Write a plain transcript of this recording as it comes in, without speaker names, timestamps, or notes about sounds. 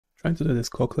trying to do this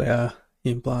cochlear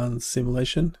implant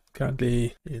simulation.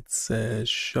 Currently it's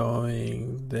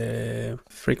showing the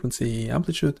frequency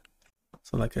amplitude,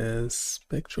 so like a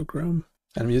spectrogram.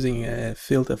 I'm using a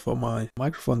filter for my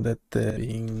microphone that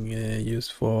being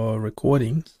used for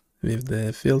recording with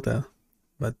the filter,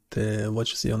 but what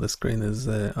you see on the screen is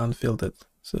unfiltered,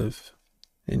 so if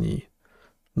any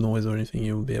noise or anything,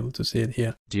 you'll be able to see it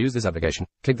here. To use this application,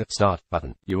 click the Start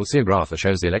button. You will see a graph that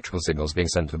shows the electrical signals being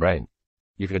sent to the brain.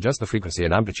 You can adjust the frequency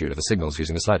and amplitude of the signals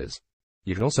using the sliders.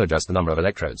 You can also adjust the number of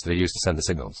electrodes that are used to send the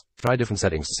signals. Try different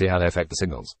settings to see how they affect the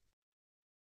signals.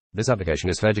 This application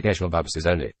is for educational purposes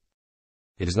only.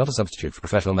 It is not a substitute for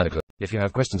professional medical. If you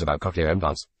have questions about cochlear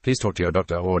implants, please talk to your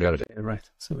doctor or audiologist. Right,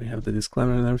 so we have the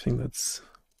disclaimer and everything. That's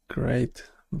great,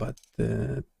 but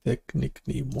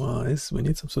technically wise, we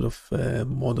need some sort of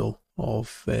model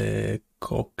of a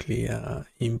cochlear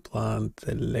implant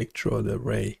electrode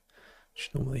array, which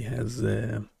normally has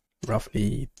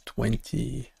roughly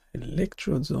 20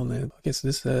 electrodes on it. Okay, so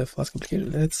this Flask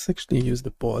application, let's actually use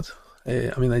the board.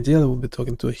 I mean, ideally we'll be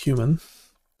talking to a human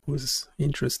who's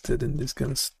interested in this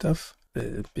kind of stuff,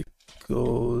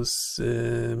 because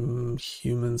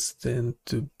humans tend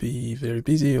to be very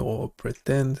busy or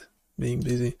pretend being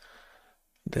busy.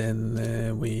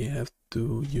 Then we have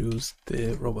to use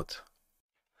the robot.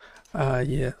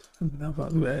 Yeah,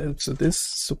 so this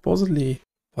supposedly,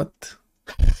 what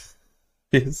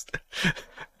is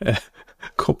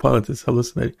Copilot is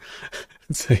hallucinating.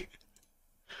 It's saying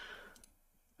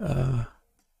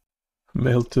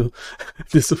mail to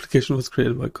this application was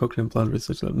created by Cochlear Implant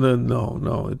Research Lab.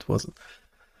 No, it wasn't.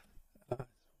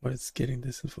 Where it's getting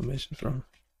this information from?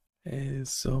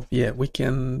 So yeah, we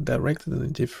can direct it in a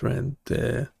different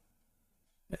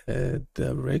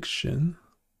direction.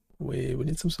 We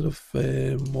need some sort of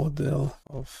model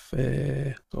of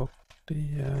the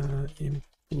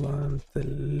implant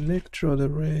electrode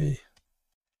array,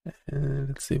 and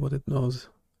let's see what it knows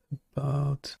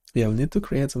about. Yeah, we need to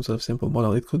create some sort of simple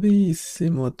model. It could be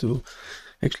similar to,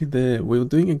 actually, we were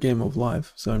doing a game of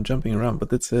life, so I'm jumping around,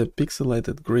 but it's a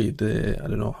pixelated grid. I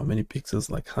don't know how many pixels,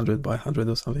 like 100 by 100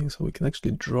 or something, so we can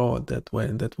actually draw it that way,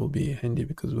 and that will be handy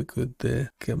because we could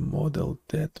make a model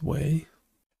that way.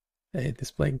 A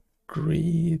display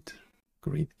grid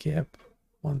gap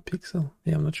 1 pixel.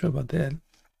 Yeah, I'm not sure about that.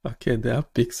 Okay, there are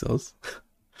pixels.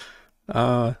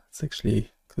 It's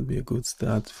actually could be a good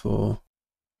start for,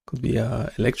 could be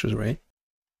a electrode array.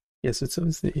 Yes, it's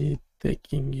obviously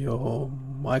taking your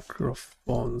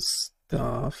microphone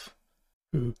stuff.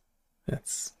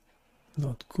 That's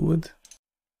not good.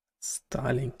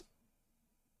 Styling.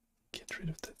 Get rid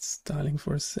of that styling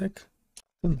for a sec.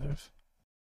 The nerve.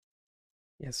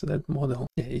 Yeah, so that model,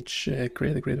 yeah, each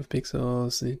create a grid of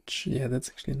pixels, each, yeah, that's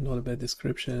actually not a bad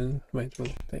description. Wait,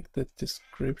 we'll take that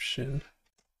description,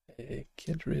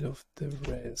 get rid of the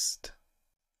rest.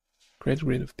 Create a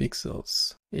grid of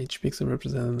pixels. Each pixel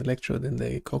represents an electrode in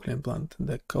the cochlear implant.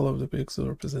 The color of the pixel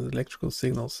represents electrical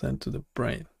signals sent to the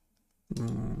brain.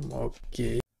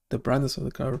 Okay. The brightness of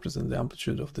the color represents the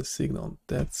amplitude of the signal.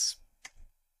 That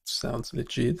sounds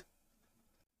legit.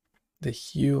 The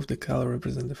hue of the color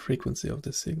represents the frequency of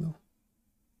the signal.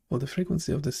 Well, the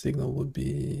frequency of the signal would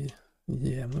be,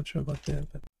 yeah, I'm not sure about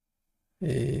that, but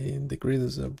the grid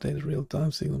is updated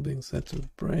real-time signal being sent to the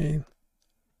brain.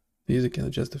 The user can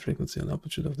adjust the frequency and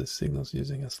amplitude of the signals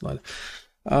using a slider.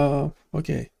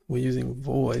 Okay, we're using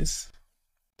voice.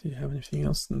 Do you have anything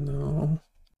else? No.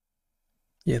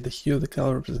 Yeah, the hue of the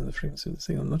color represents the frequency of the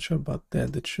signal. I'm not sure about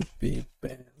that. That should be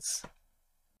bands.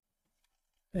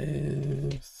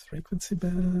 Frequency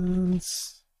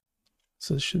bands.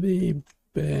 So it should be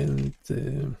band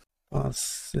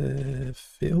pass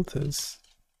filters.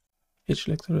 Each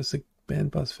electrode is a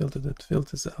band pass filter that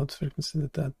filters out frequencies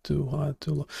that are too high,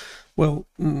 too low. Well,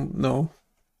 no.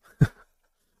 So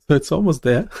it's almost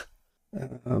there,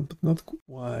 but not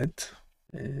quite.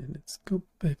 And let's go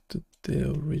back to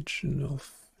the original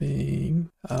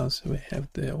thing. So we have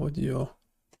the audio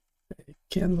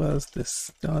canvas, the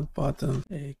start button,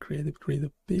 a creative grid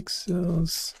of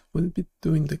pixels. Will it be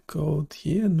doing the code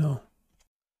here? No.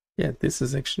 Yeah, this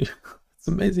is actually, it's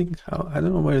amazing how, I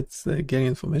don't know where it's getting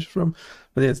information from,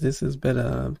 but yes, this is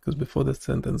better because before the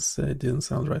sentence didn't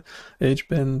sound right. Each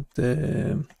band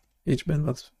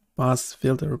pass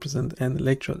filter represent an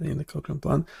electrode in the Cochlear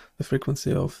implant. The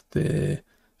frequency of the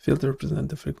filter represent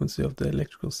the frequency of the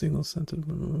electrical signal sent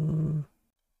to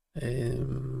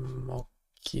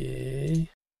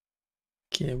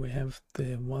okay, we have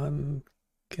the one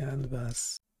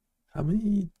canvas. How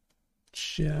many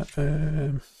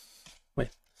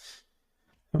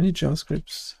how many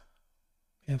JavaScripts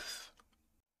we have?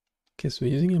 Okay, so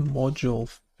we're using a module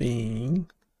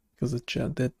think, because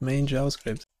that main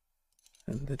JavaScript,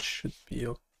 and that should be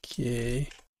okay.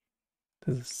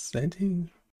 The setting,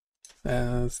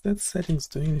 is that settings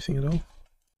doing anything at all?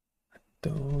 I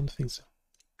don't think so.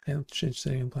 I have changed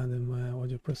setting and plan in my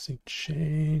audio processing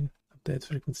chain, update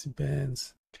frequency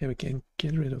bands. Okay, we can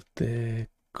get rid of the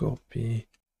copy.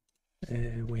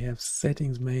 We have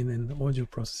settings main and audio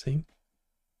processing.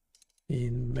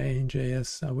 In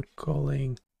main.js, are we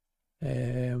calling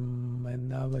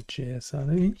another JS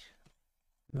array?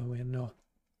 No, we're not.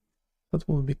 But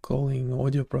we'll be calling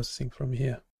audio processing from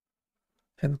here.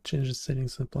 And change the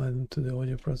settings and apply them to the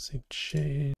audio processing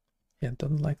chain. Yeah,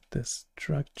 don't like the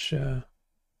structure.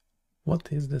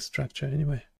 What is the structure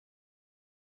anyway?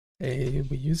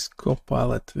 We use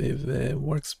Copilot with the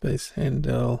workspace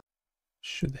handle.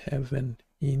 Should have an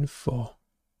info.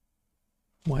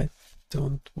 Why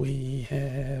don't we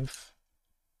have...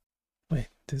 Wait,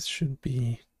 this should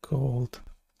be called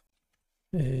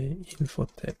info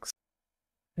text.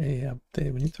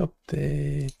 Update. We need to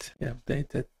update. Yeah, update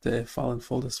that file and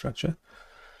folder structure.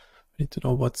 We need to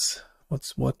know what's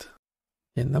what.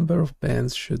 A number of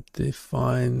bands should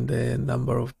define the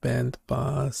number of band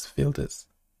pass filters.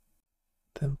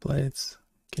 Templates.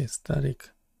 Okay, static.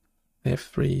 I have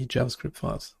 3 JavaScript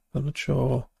files. I'm not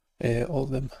sure all of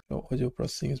them audio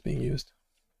processing is being used.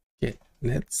 Okay,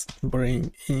 let's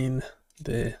bring in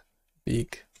the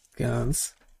big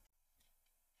guns.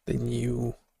 The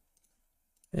new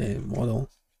model.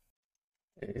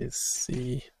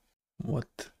 See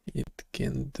what it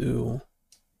can do.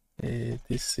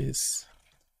 This is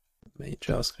main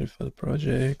JavaScript for the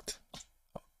project.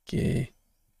 Okay,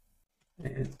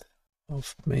 and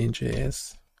of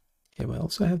main.js. Okay, we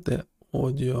also have the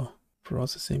audio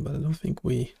processing, but I don't think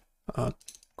we are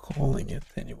calling it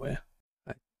anywhere.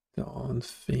 I don't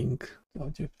think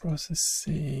audio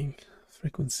processing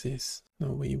frequencies.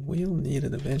 No, we will need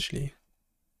it eventually.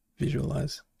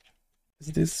 Visualize. Is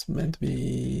this meant to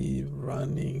be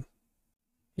running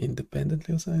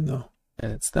independently or something? No.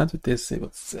 Let's start with this, see what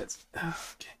it says.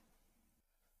 Okay.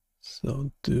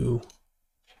 So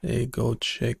go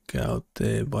check out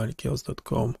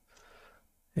bodychaos.com.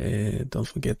 Don't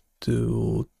forget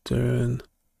to turn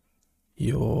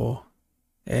your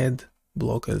ad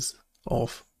blockers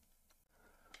off.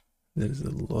 There's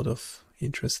a lot of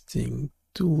interesting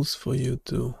tools for you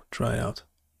to try out,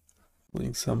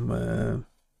 including some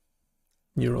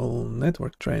neural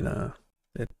network trainer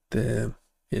that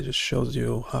it just shows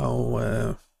you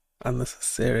how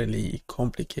unnecessarily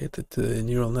complicated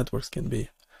neural networks can be.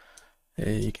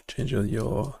 You can change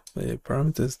your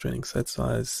parameters, training set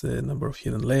size, number of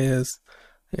hidden layers,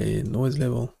 noise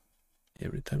level.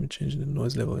 Every time you change the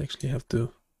noise level, you actually have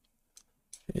to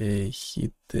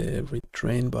hit the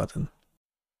retrain button.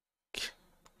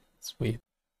 It's weird.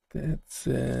 That's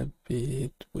a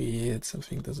bit weird.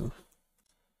 Something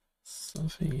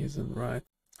isn't right.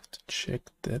 I have to check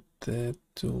that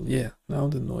tool. Yeah, now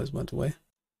the noise went away.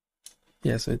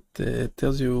 Yeah, so it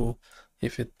tells you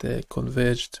if it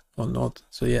converged or not.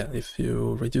 So yeah, if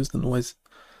you reduce the noise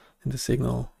in the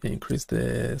signal, increase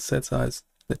the set size,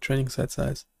 the training set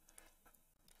size,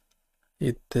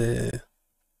 it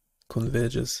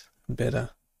converges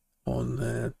better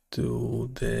on to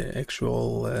the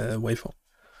actual waveform.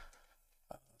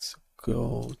 So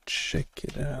go check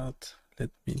it out.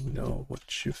 Let me know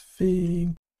what you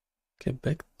think. Okay,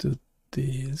 back to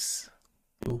this.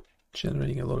 Oh,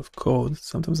 generating a lot of code.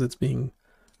 Sometimes it's being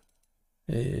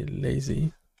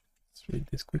lazy. Let's read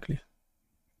this quickly.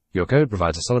 Your code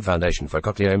provides a solid foundation for a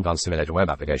Cochlear Implant simulator web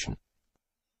application.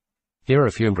 Here are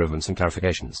a few improvements and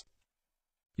clarifications.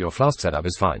 Your Flask setup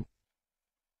is fine.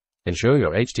 Ensure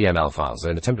your HTML files are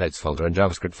in the templates folder and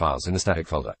JavaScript files in the static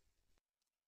folder.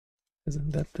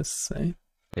 Isn't that the same?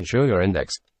 Ensure your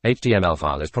index HTML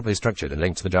file is properly structured and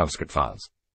linked to the JavaScript files.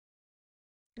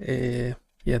 Yeah,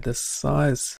 the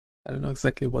size. I don't know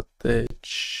exactly what the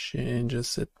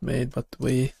changes it made, but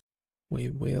we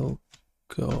will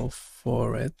go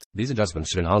for it. These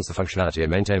adjustments should enhance the functionality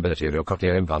and maintainability of your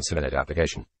Cochlear Implant simulator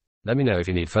application. Let me know if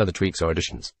you need further tweaks or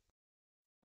additions.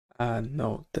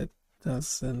 No, that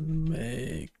doesn't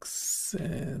make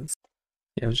sense.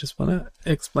 Yeah, we just want to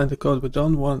explain the code. We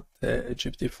don't want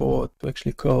GPT-4 to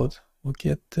actually code. We'll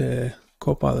get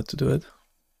Copilot to do it.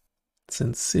 It's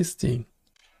insisting.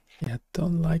 Yeah, I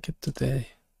don't like it today.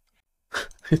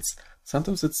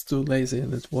 Sometimes it's too lazy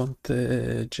and it won't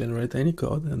generate any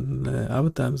code, and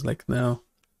other times, like now,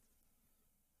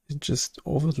 it's just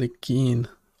overly keen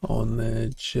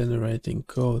on generating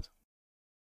code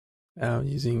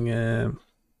using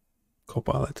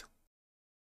Copilot.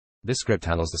 This script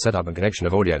handles the setup and connection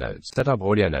of audio nodes. Setup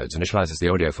audio nodes initializes the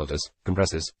audio filters,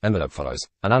 compresses, envelope follows,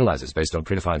 and analyzes based on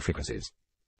predefined frequencies.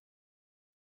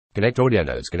 Connect audio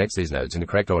nodes connects these nodes in the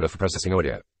correct order for processing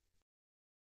audio.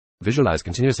 Visualize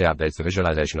continuously updates the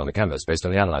visualization on the canvas based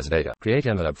on the analyzer data. Create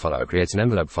envelope follow creates an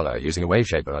envelope follow using a wave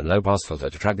shaper and low pass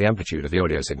filter to track the amplitude of the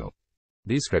audio signal.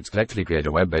 These scripts collectively create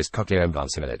a web-based cochlear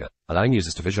implant simulator, allowing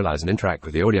users to visualize and interact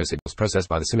with the audio signals processed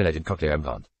by the simulated cochlear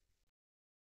implant.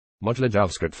 Modular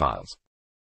JavaScript files.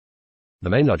 The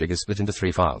main logic is split into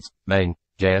 3 files: main,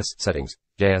 JS, settings,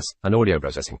 JS, and audio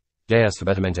processing, JS for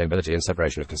better maintainability and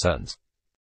separation of concerns.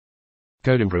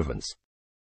 Code improvements.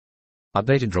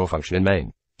 Updated draw function in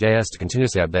main, JS to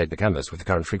continuously update the canvas with the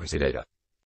current frequency data.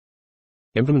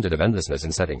 Implemented eventlessness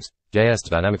in settings, JS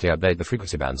to dynamically update the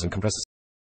frequency bands and compressors.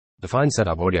 Define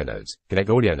setup audio nodes,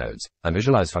 connect audio nodes, and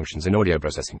visualize functions in audio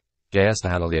processing, JS to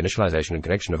handle the initialization and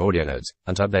connection of audio nodes,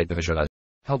 and to update the visualization.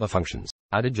 Helper functions.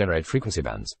 Added generate frequency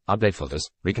bands, update filters,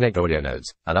 reconnect audio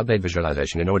nodes, and update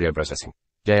visualization in audio processing,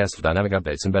 JS for dynamic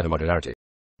updates and better modularity.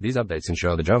 These updates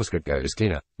ensure the JavaScript code is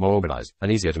cleaner, more organized,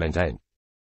 and easier to maintain.